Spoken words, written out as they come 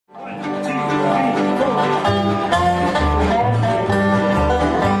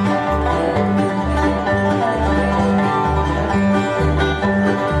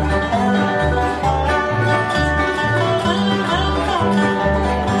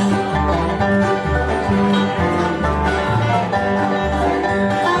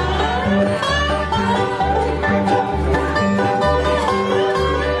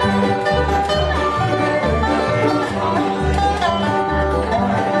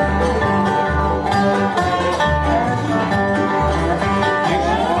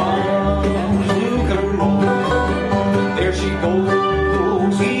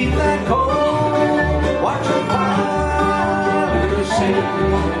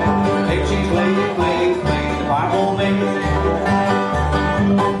Think she's playing the Bible man.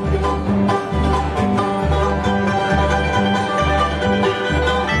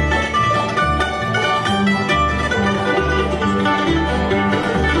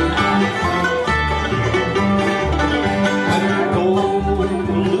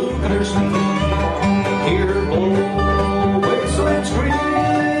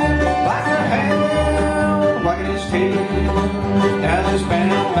 Now this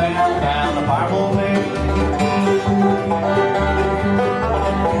bound, bound, bound the Bible man.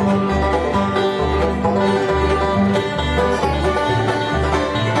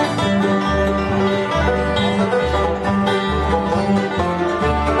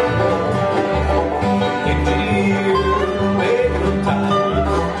 Engineer, make them tight,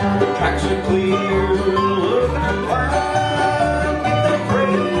 tracks are clear, look and climb, get that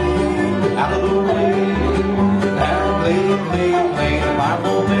freight out of the way. Now play the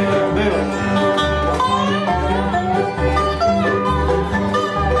Bible man bill.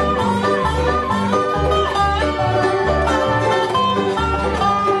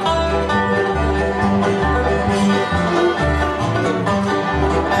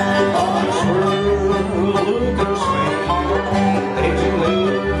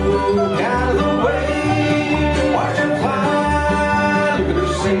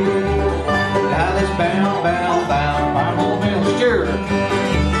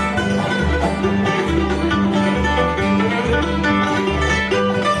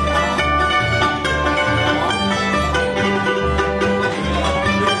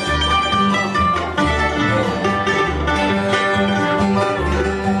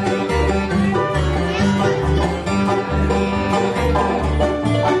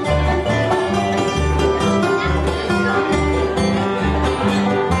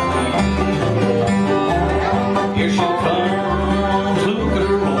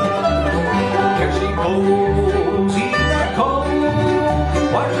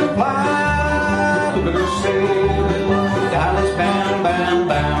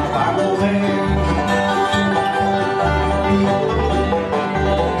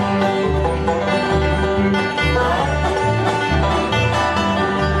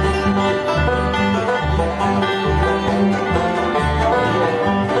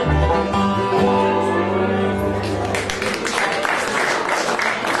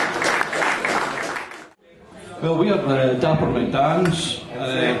 Well, we are the Dapper McDans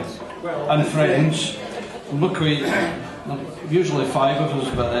and friends. Look, usually 5 of us,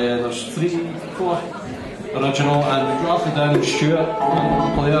 but there's 4 original, and we drafted in Stuart,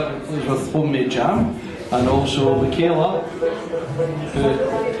 the player who plays with Homemade Jam, and also Michaela,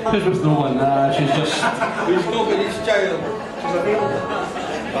 who's with no one. She's just. Who's nobody's child. She's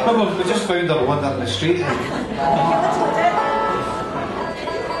available. We just found her wandering the street.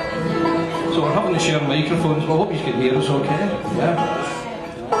 So we're having to share microphones, but I hope you can hear us okay. Yeah.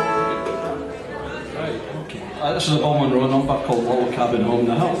 Right, okay. This is a Bob Monroe number called Little Cabin Home in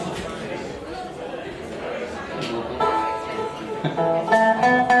the Hill.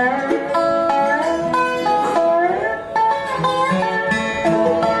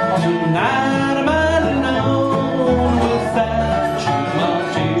 Tonight I'm alone without you, my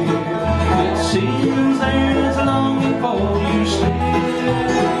dear. It seems there's a longing for you still.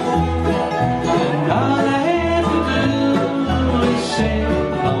 All I have to do is say,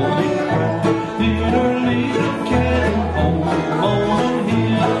 lonely cry, in her little cabin home on the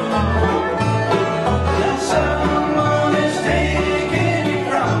hill.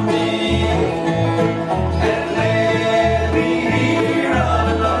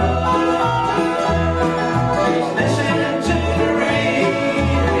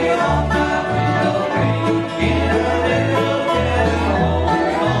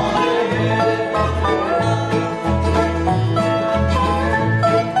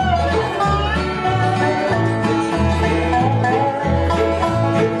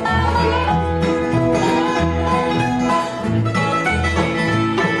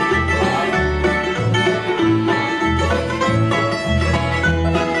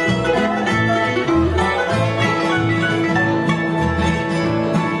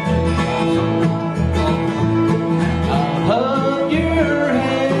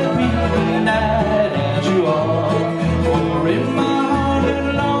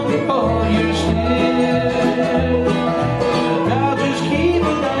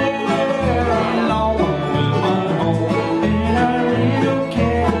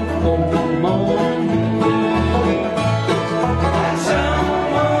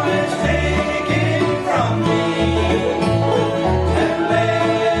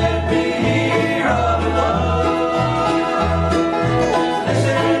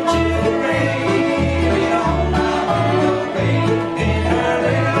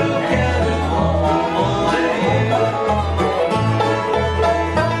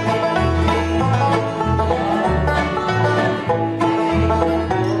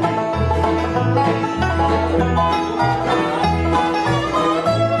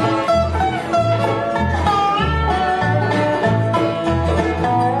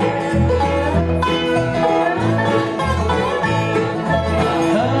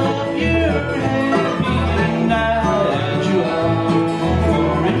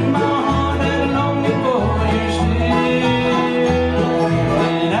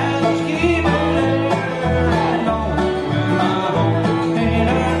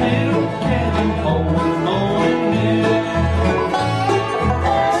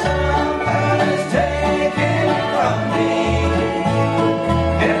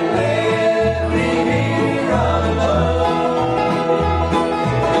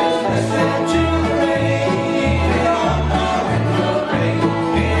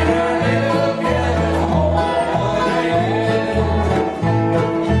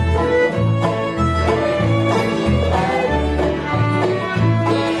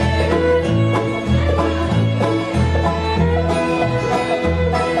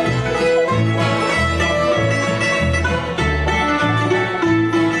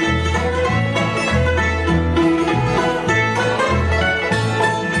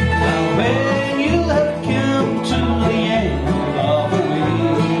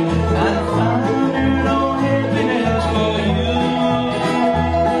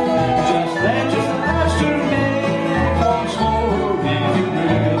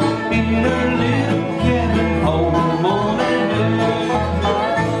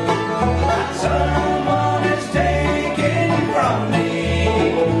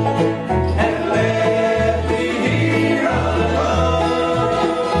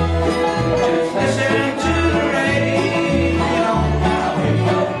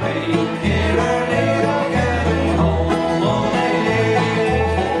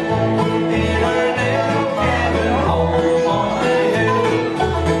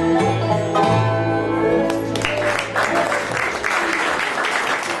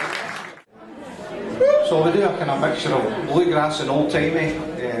 bluegrass and old-timey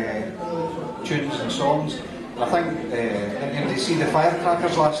tunes and songs. And I think, did you see the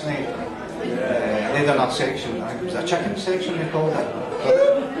Firecrackers last night? They done a section, I think it was a chicken section they called it.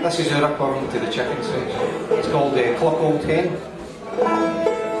 But this is our equivalent to the chicken section. It's called Cluck Old Hen.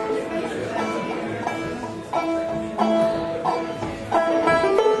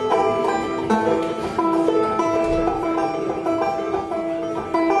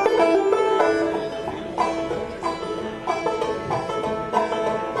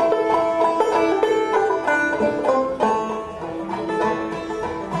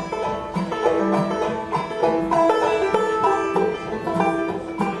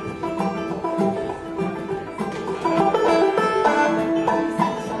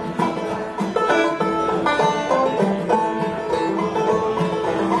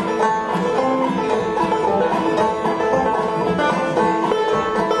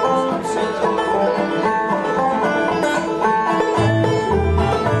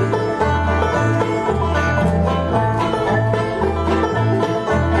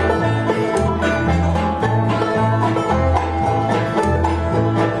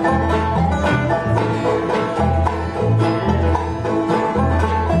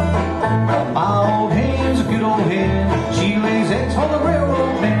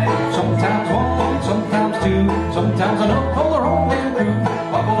 Sometimes I don't pull her home and through.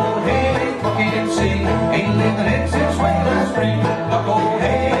 Buck old hay, pluck it and sing. Ain't laid an egg since way last spring. Buck old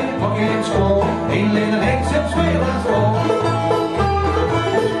hay, pluck it and scold. Ain't laid an egg since way last fall.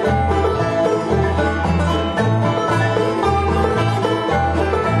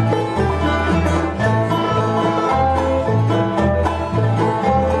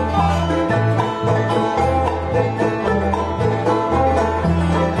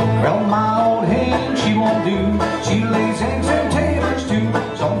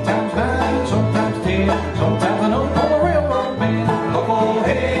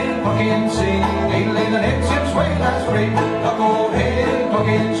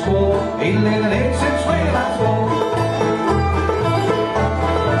 Ain't laid an egg since way last fall.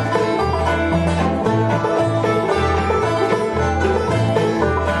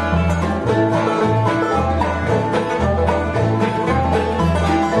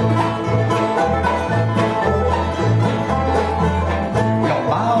 Well,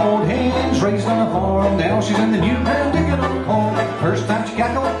 my old hen's raised on a farm. Now she's in the new ground digging up corn. First time she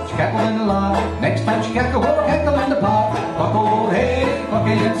cackled in the lot. Next time she cackled in the pot. Buck old hen, buck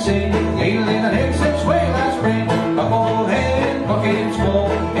it and sing. Ain't laid an egg since way last spring. Buck old hen, buck it and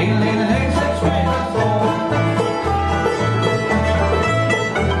small. Ain't laid an egg since way last fall.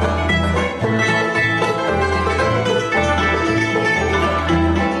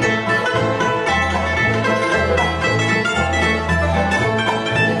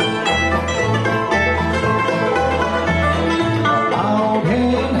 My old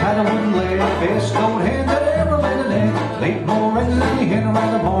hen had a wooden leg, best old hen that ever laid an egg. Laid more eggs than any hen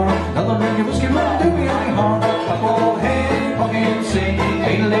around the barn. Another drink of whiskey won't do me any harm. Buck old hen, buck and sing.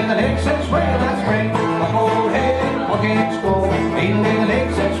 Ain't laid an egg since way last spring. Buck old hen, buck and squall. Ain't laid an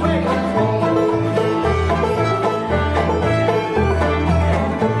egg since way last fall.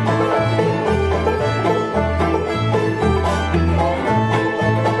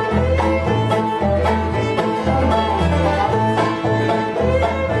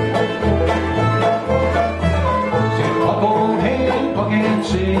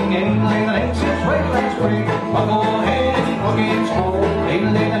 Sing, ain't laid an egg since way last spring. Buck old hen, buck and squall.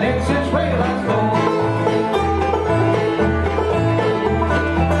 Ain't laid an egg since way last fall.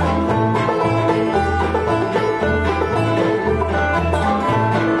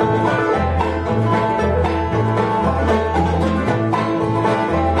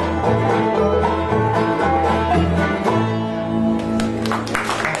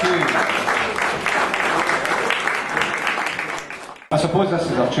 I suppose this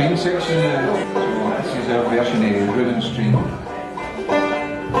is our train section. This is our version of Ruben's train.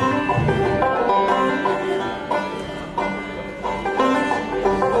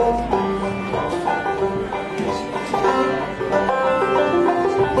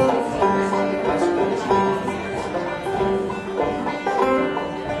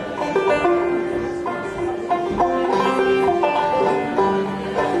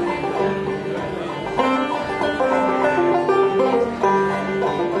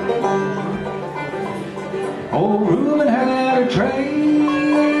 Old Reuben had a train.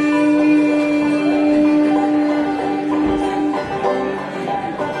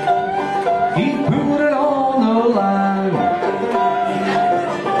 He put it on the line.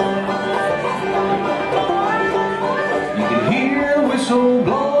 You can hear the whistle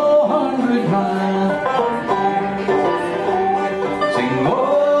blow 100 miles.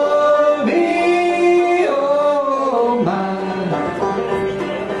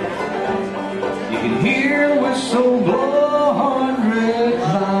 whistle blow 100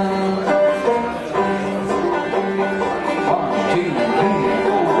 miles. 1, 2, 3,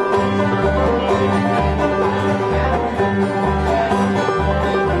 4.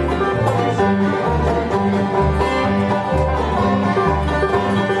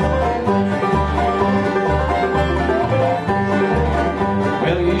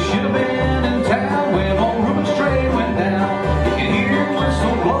 Well, you should have been in town when old Ruben's train went down. You can hear him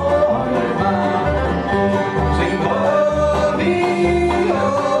whistle blow 100 miles. Sing, blow me,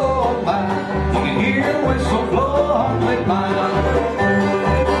 oh my. You can hear him whistle blow 100 miles.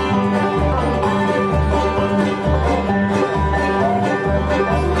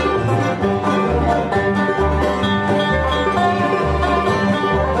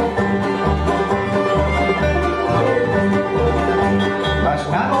 Last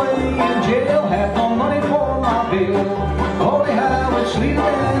night I lay in jail, had no money for my bill. Only how it's sleeping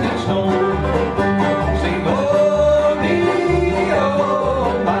and it's snowing. Sing, oh me,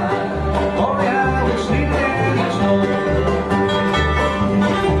 oh my. Only how it's sleeping and it's snowing.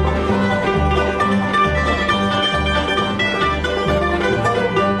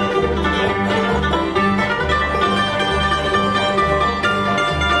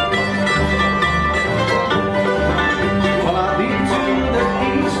 Well, I've been to the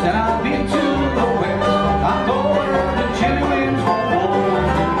east and I've been to the west. I'm going where the chilly winds won't blow.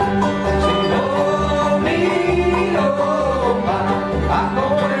 Sing, oh me, oh my. I'm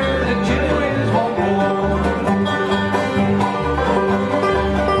going where the chilly winds won't blow.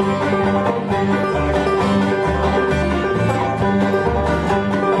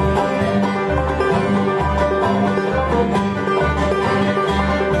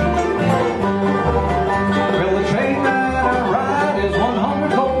 Well, the train that I ride is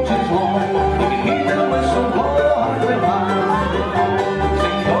 100 coaches long. You can hear the whistle blow 100 miles.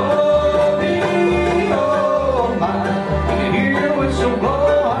 Sing, oh me, oh my. You can hear the whistle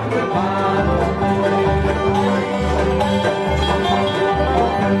blow 100 miles.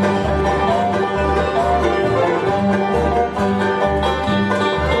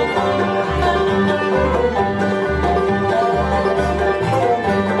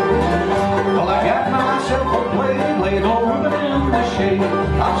 Well, I got myself a plane, laid old Ruben in the shade.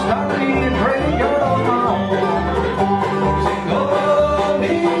 I'm starting me a graveyard on my own. Sing, oh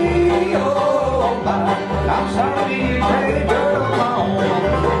me, oh my. I'm starting me a graveyard on my own.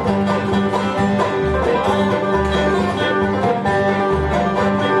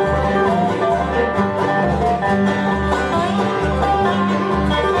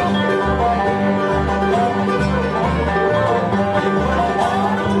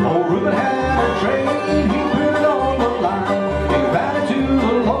 Old Ruben had a train, he put it on the line. He ran it to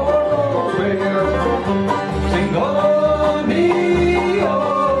the Lord knows where. Sing, oh me,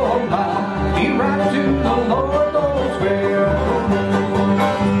 oh my. He ran it to the Lord knows where.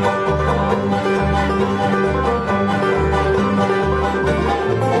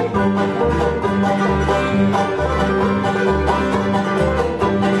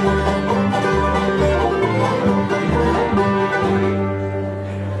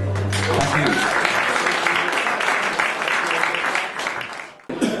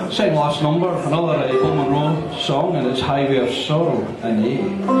 Same last number, another Old Monroe song, and it's Highway of Sorrow in A.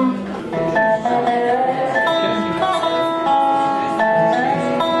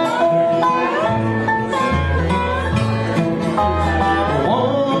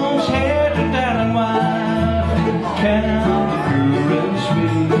 Once had a darling wife, kind of pure and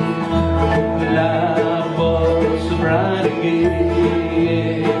sweet. Life was so bright and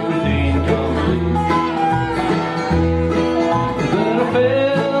gay, everything complete. But I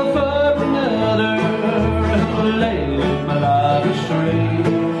fell for another, who led my life astray.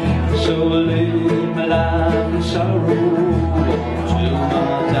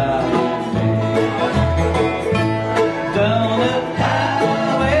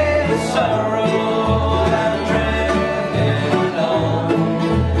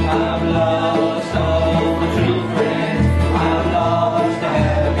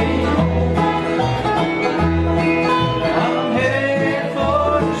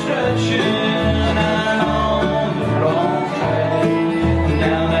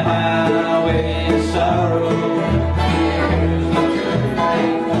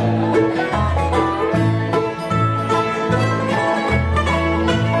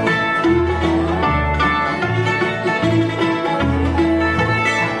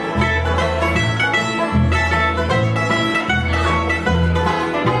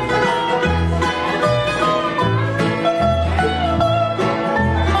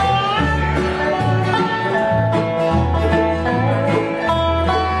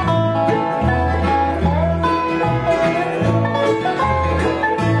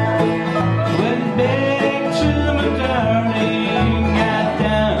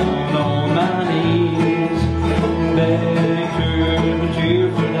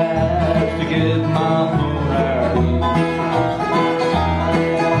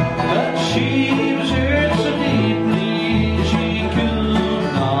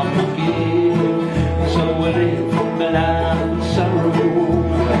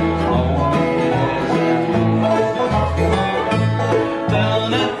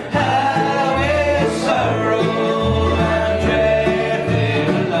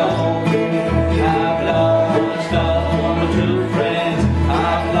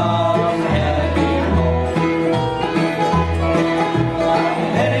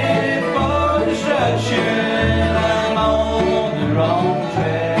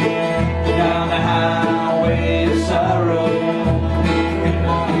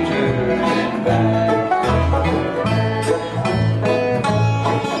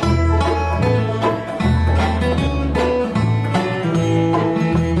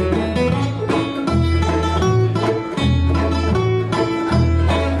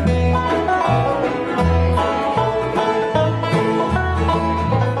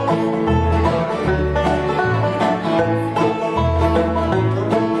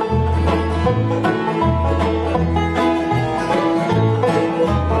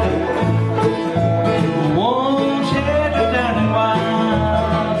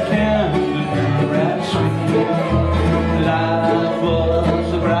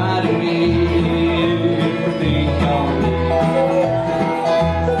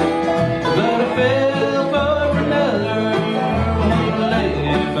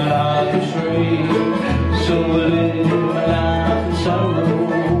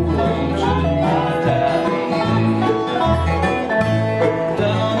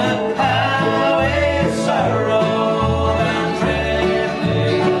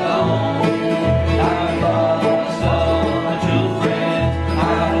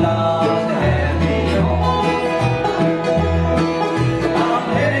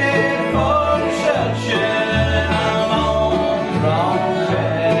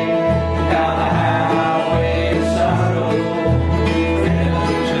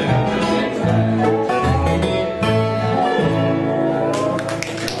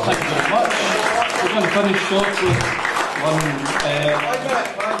 finished off with one.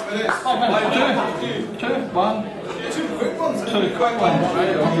 5 minutes. Two. One. 2 quick ones. Two quick ones.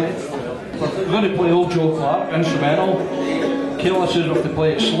 Right, okay. We're going to play Old Joe Clark, instrumental. Kayla says we have to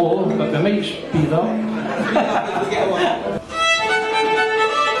play it slow, but we might speed up.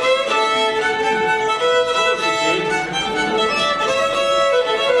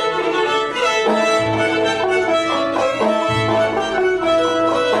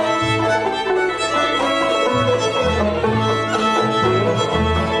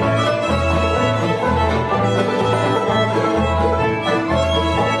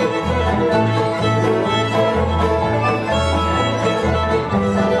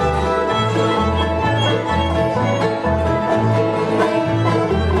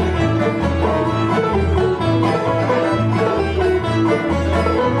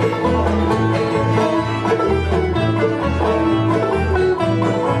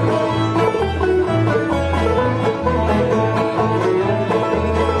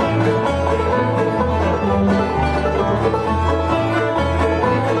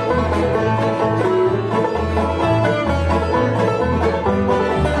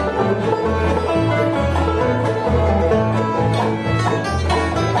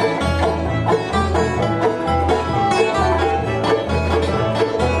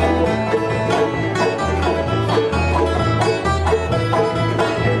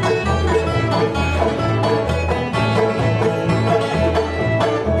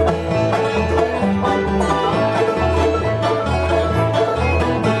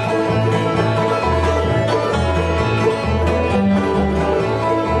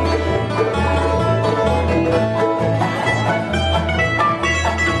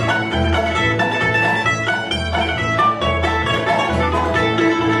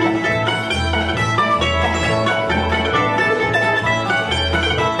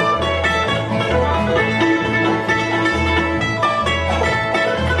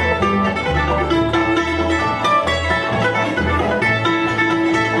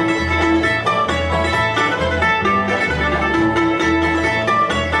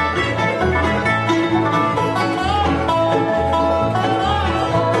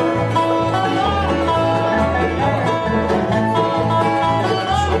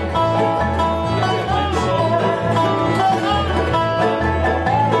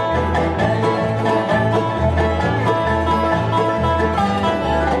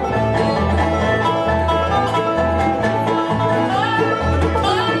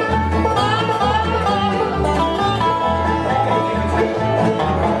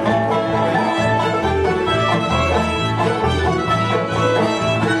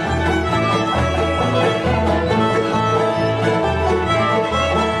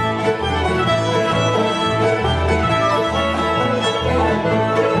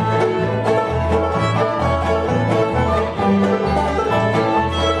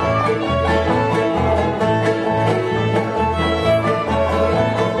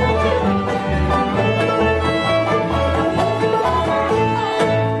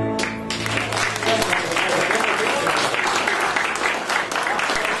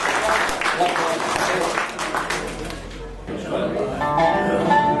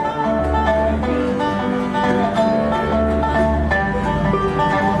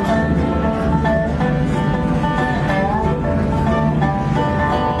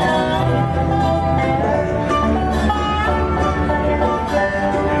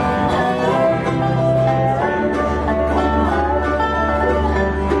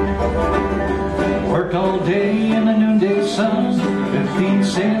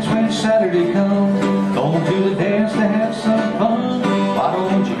 Saturday comes, going to a dance to have some fun. Why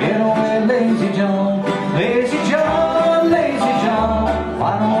don't you get away, lazy John? Lazy John, lazy John.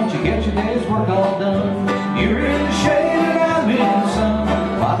 Why don't you get your day's work all done? You're in the shade and I'm in the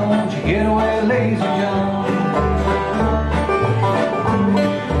sun. Why don't you get away, lazy John?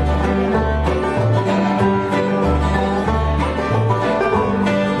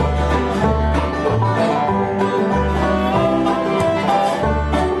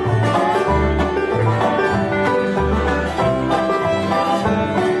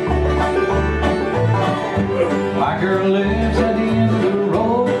 Girl lives at the end of the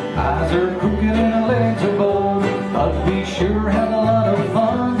road. Eyes are crooked and her legs are bold. But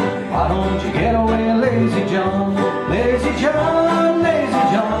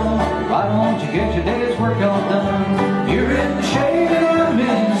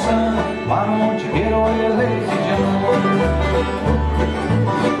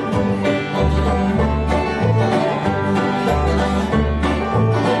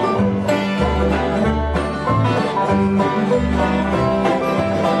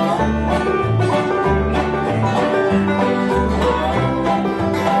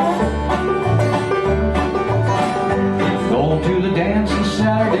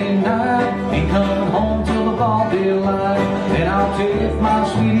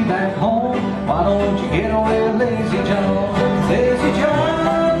Why don't you get away, lazy John?